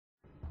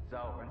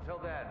So, until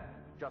then,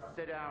 just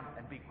sit down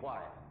and be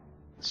quiet.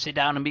 Sit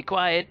down and be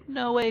quiet?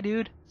 No way,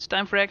 dude. It's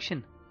time for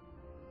action.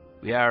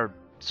 We are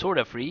sort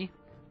of free.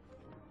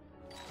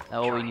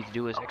 Now all we need to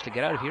do is actually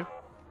get out of here.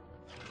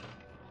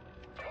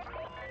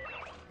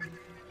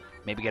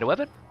 Maybe get a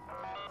weapon?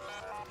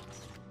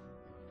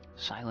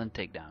 Silent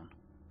takedown.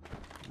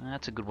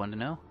 That's a good one to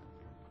know.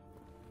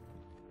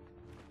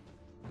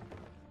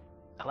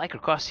 I like her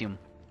costume.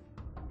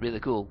 Really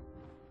cool.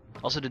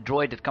 Also the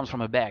droid that comes from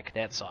her back.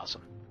 That's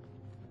awesome.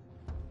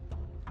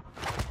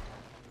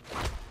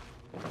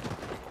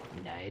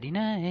 Nighty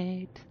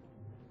night.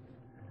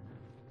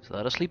 There's a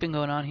lot of sleeping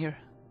going on here.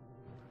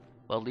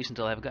 Well, at least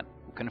until I have a gun.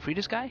 Can I free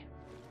this guy?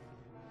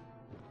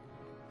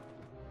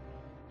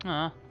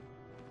 Aw.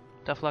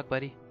 Tough luck,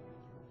 buddy.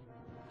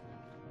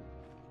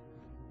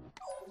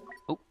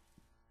 Oh.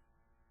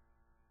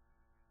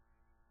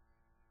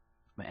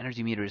 My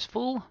energy meter is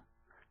full.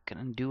 Can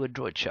I do a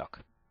droid shock?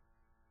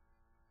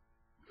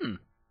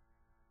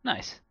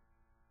 Nice.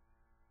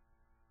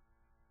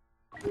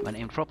 When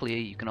aimed properly,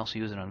 you can also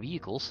use it on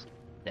vehicles.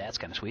 That's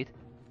kind of sweet.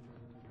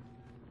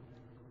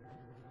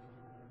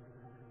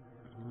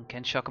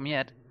 Can't shock him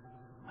yet.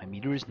 My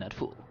meter is not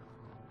full.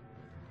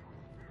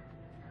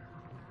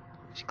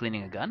 Is he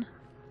cleaning a gun?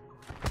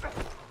 Have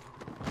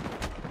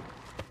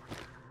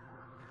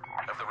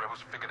the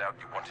rebels figured out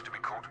you wanted to be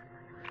caught?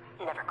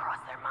 Never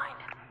crossed their mind.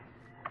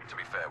 To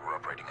be fair, we're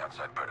operating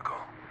outside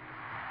protocol.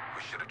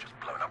 We should have just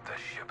blown up their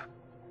ship.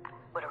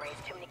 Would have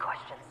raised too many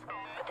questions.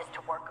 For this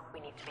to work, we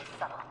need to be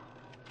subtle.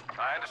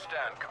 I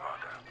understand,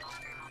 Commander.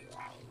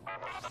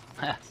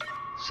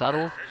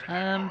 Subtle?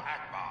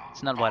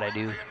 It's not what I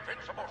do.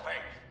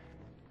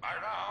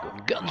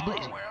 Going guns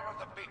blazing.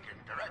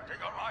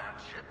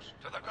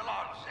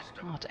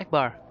 Oh, it's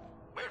Ekbar.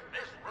 With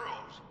this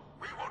ruse,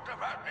 we will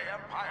divert the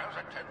Empire's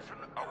attention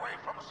away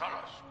from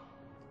Sullust.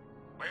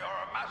 We are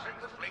amassing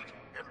the fleet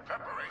in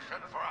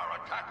preparation for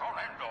our attack on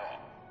Endor.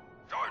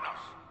 Join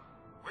us.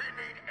 We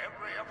need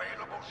every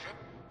available ship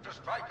to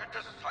strike a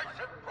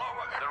decisive blow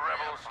against the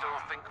rebels still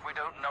think we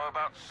don't know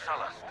about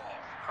Sullust.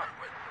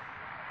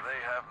 They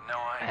have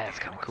no idea That's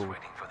kinda what's cool.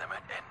 waiting for them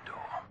at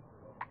Endor.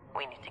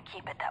 We need to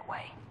keep it that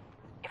way.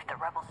 If the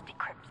rebels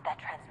decrypt that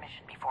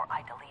transmission before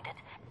I delete it,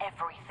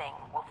 everything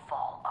will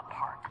fall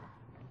apart.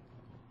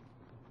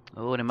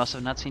 Oh, they must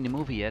have not seen the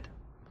movie yet.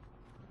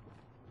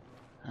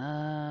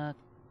 That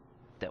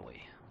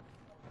way.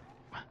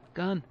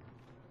 Gun.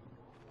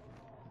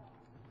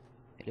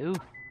 Hello.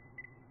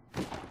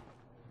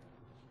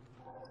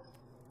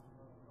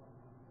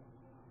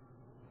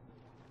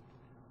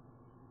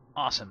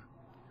 Awesome.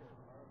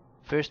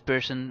 First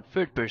person,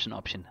 third person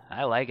option.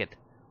 I like it.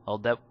 Well,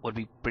 that would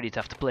be pretty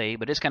tough to play,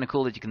 but it's kind of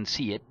cool that you can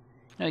see it.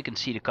 You know, you can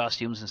see the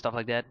costumes and stuff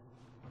like that.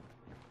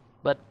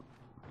 But,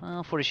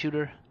 well, for the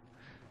shooter,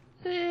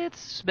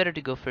 it's better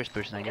to go first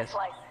person, I guess.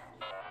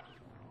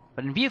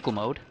 But in vehicle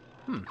mode,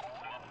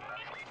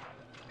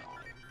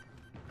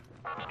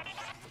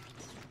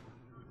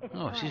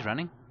 Oh, she's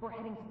running. We're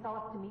heading to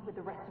Sullust to meet with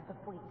the rest of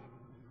the fleet.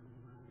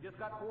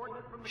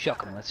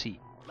 Shock him, let's see.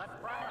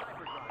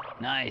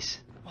 Nice.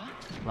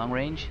 Long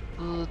range.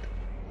 Good.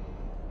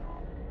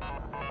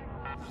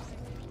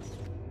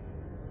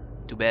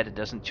 Too bad it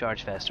doesn't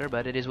charge faster,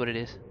 but it is what it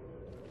is.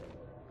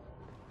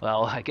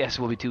 Well, I guess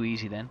it will be too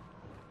easy then.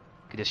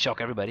 Could just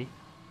shock everybody.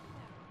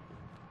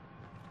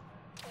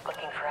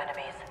 Looking for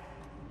enemies.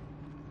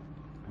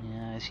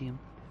 Yeah, I see him.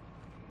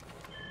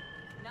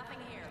 Nothing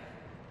here.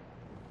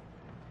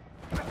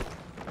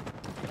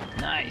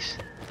 Nice.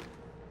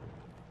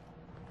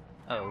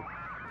 Oh.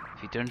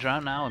 If he turns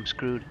around now, I'm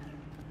screwed.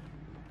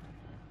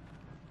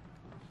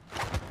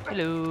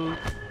 Hello.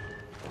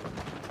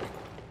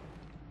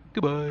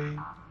 Goodbye.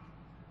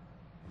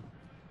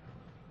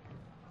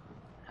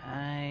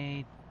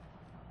 I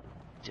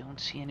don't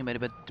see anybody,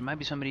 but there might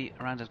be somebody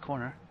around that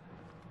corner.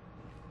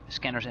 The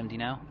scanner's empty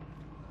now.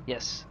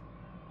 Yes.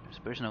 There's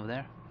a person over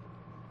there.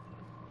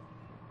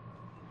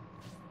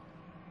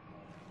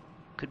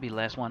 Could be the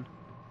last one.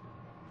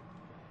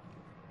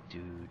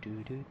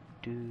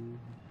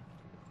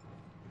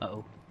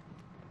 Uh-oh.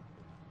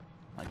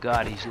 My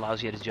god, he's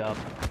lousy at his job.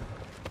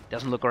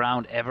 Doesn't look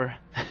around ever.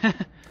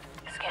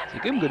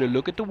 Like, I'm gonna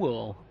look at the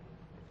wall.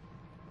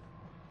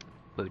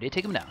 But we did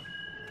take him down.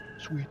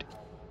 Sweet.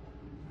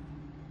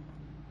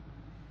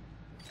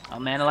 Oh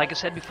man, like I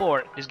said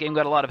before, this game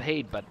got a lot of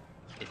hate, but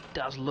it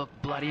does look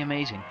bloody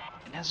amazing.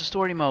 It has a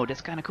story mode,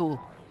 that's kinda cool.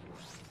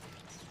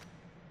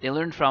 They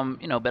learned from,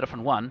 you know,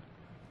 Battlefront 1,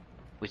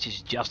 which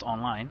is just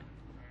online.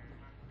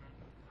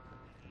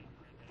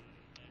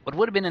 What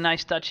would have been a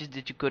nice touch is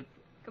that you could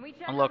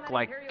unlock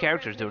like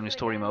characters during the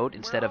story mode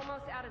instead of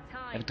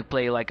having to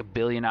play like 1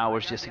 billion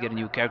hours just to get a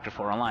new character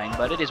for online,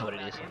 but it is what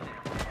it is.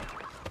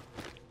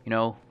 You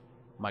know,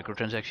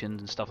 microtransactions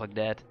and stuff like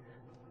that.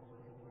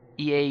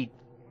 EA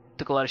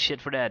took a lot of shit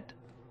for that,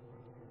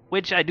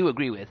 which I do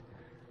agree with.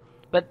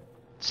 But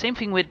same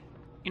thing with,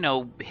 you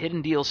know,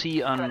 hidden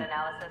DLC on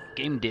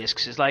game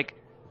discs. It's like,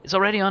 it's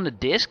already on the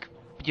disc,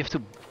 but you have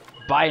to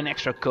buy an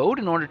extra code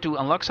in order to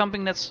unlock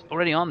something that's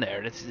already on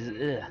there. That's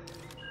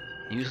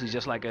Usually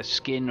just like a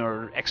skin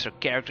or extra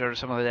character or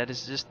something like that.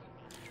 It's just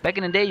back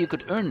in the day you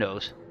could earn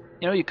those.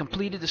 You know, you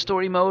completed the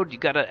story mode, you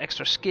got an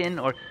extra skin,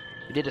 or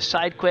you did a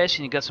side quest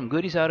and you got some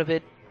goodies out of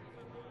it.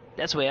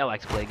 That's the way I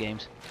like to play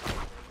games.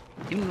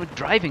 Even with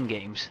driving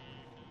games.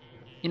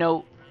 You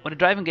know, with a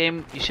driving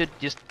game you should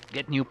just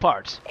get new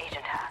parts.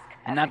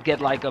 And not get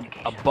like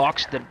a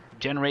box that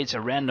generates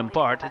a random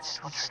part. It's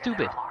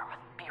stupid.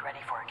 Be ready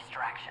for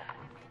extraction.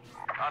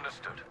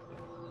 Understood.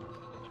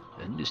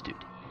 Understood.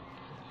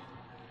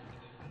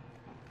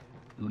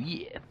 Oh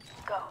yeah.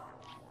 Go.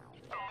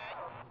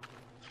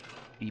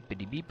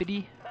 Beepity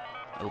beepity.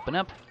 Open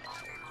up.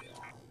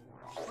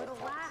 For the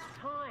last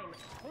time,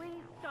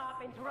 please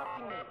stop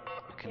interrupting me.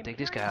 I can take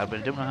this guy out, but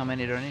I don't know how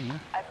many there are in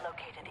here. I've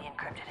located the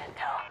encrypted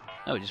intel.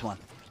 Oh, just one.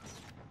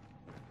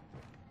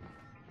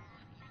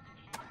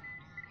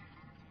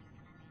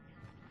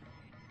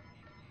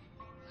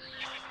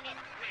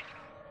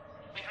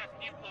 We have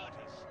new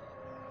orders.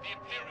 The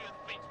Imperial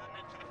fleet will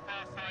move to the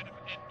far side of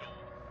Endor.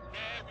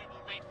 There we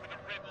will wait for the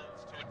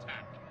rebels to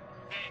attack.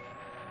 Then...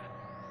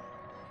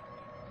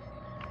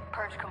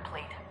 Purge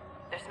complete.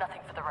 There's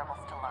nothing for the rebels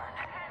to learn.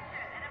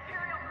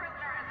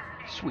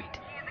 Sweet.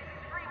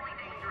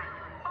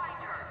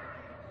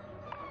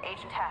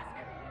 Agent Hask,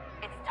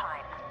 it's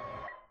time.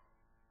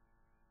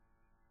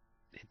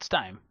 It's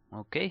time.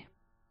 Okay.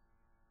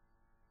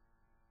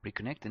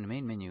 Reconnect in the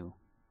main menu.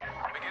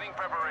 Beginning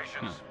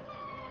preparations.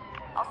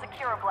 I'll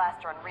secure a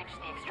blaster and reach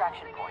the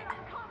extraction point.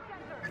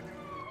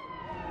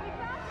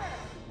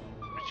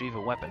 Retrieve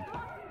a weapon.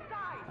 Oh,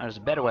 there's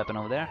a better weapon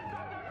over there.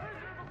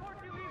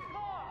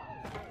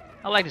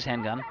 I like this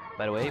handgun,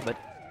 by the way, but,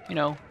 you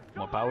know,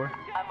 more power.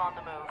 I'm on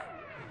the move.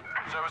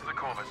 So is the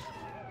Corvus.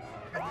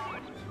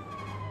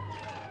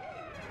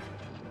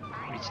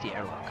 Reach the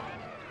airlock.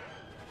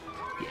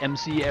 The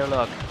MC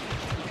airlock.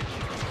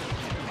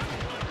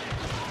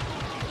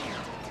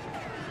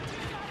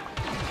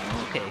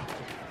 Okay.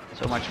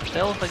 So much for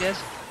stealth, I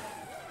guess.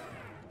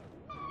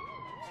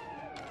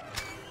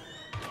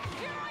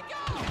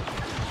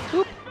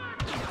 Whoop.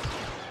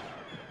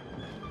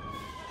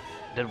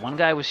 That one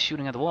guy was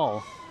shooting at the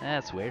wall.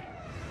 That's weird.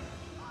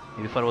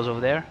 Maybe thought it was over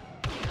there.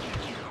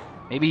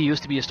 Maybe he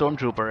used to be a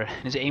stormtrooper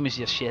and his aim is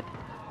just shit.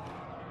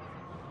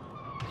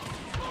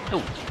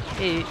 Oh,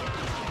 hey.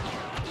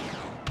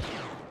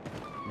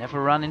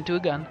 Never run into a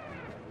gun.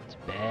 It's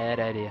a bad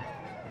idea.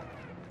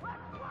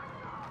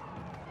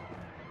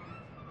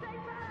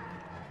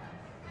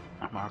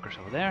 Our markers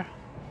over there.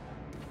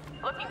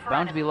 Looking for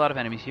Bound to be a lot of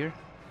enemies here.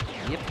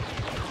 Yep.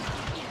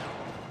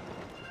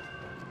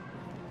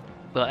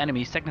 Well,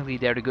 enemies, technically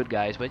they're the good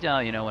guys, but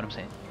yeah, you know what I'm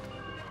saying.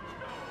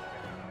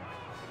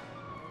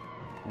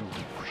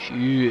 Oh,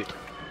 shit.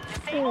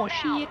 Oh,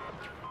 shit.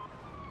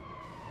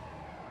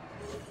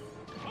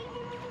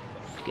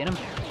 Get him.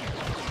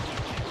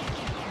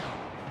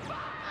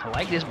 I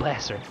like this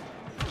blaster.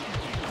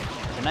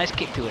 There's a nice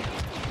kick to it.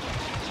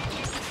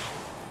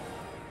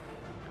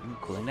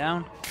 Cooling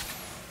down.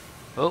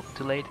 Oh,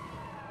 too late.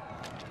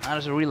 Ah,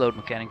 there's a reload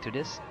mechanic to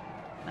this.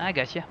 I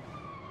gotcha.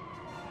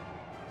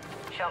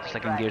 Show me It's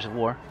like in Gears of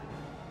War.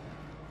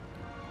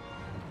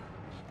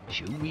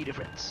 Show me the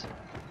friends.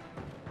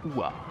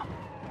 Wow.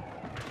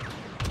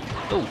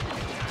 Oh.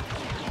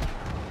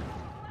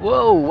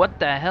 Whoa, what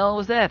the hell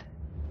was that?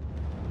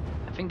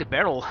 I think the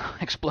barrel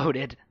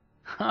exploded.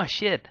 Oh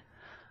shit.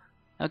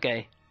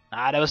 Okay.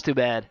 Ah, that was too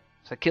bad.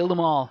 So I killed them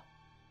all.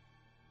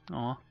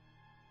 Aw.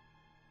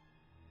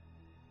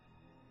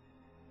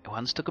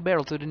 Once took a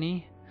barrel to the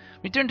knee.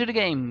 Return to the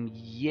game.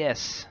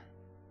 Yes.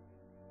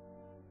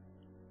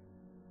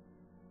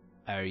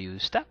 Are you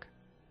stuck?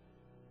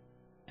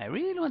 I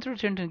really want to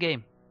return to the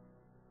game.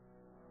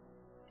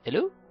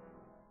 Hello?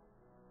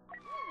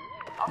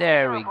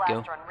 There we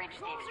go.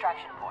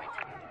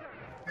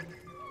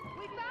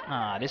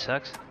 Ah, this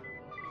sucks.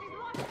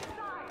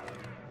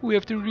 We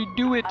have to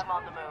redo it. I'm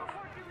on the move.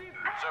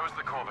 So is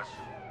the Corvus.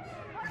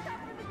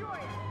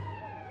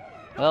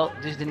 Well,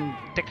 this didn't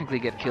technically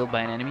get killed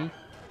by an enemy.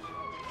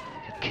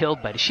 Get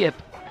killed by the ship.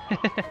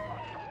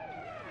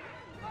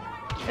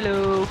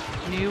 Hello,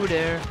 you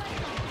there.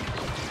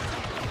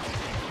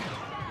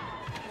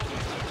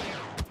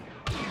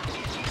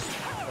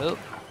 Oh.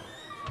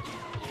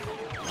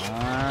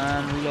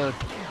 Reload.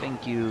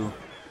 Thank you.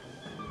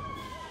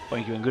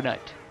 Thank you and good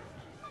night.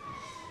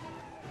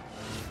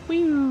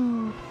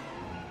 Whew.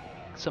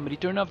 Somebody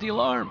turn off the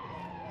alarm.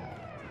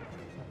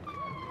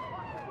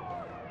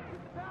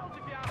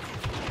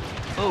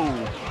 Oh.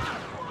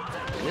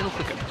 A little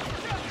quicker.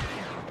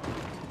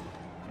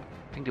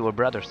 I think they were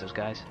brothers, those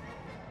guys.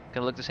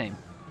 Kinda look the same.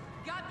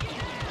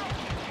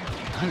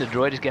 The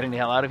droid is getting the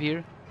hell out of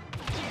here.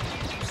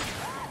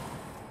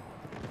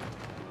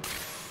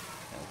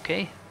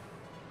 Okay.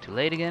 Too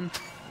late again.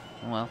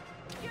 Oh well.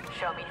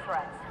 Show me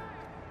friends.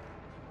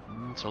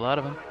 That's a lot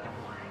of them.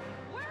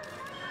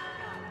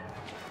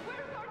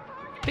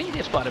 I think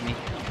they spotted me.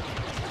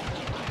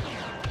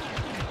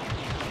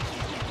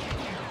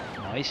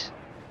 Nice.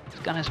 This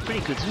gun has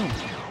pretty good zoom.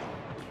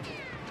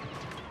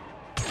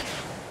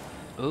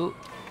 Oh.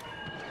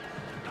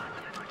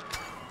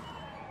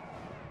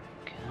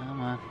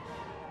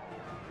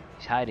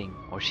 hiding,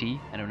 or she,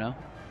 I don't know,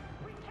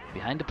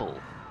 behind the pole.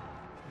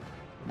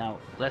 Now,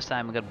 last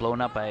time I got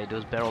blown up by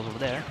those barrels over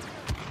there.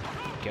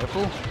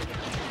 Careful.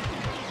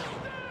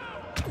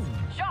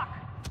 Shock!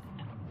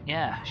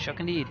 Yeah, shock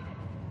indeed.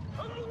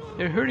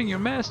 They're hurting your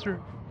master.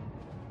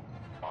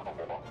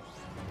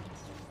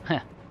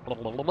 Heh.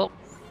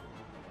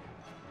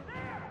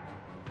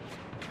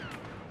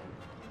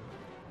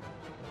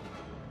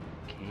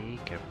 Okay,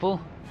 careful.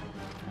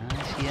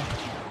 I see ya.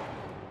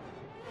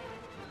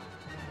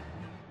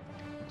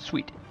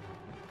 Sweet.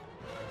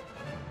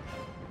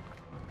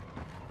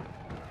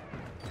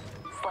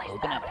 Slice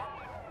Open that. up.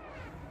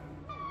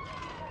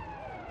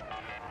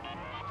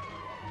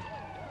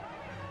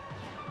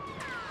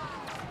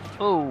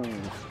 Oh,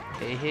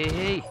 hey, hey,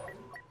 hey.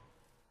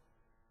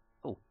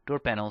 Oh, door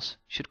panels.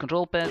 Should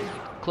control pad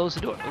close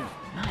the door. Oh,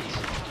 nice.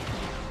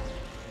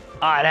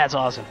 Ah, that's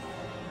awesome.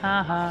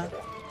 Haha.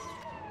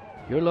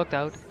 You're locked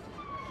out.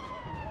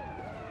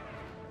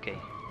 Okay,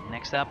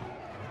 next up.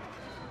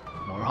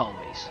 More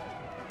hallways.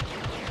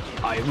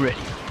 I'm ready.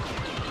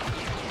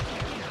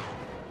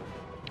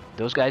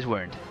 Those guys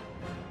weren't.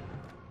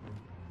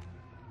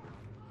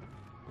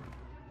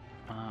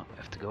 We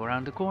have to go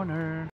around the corner.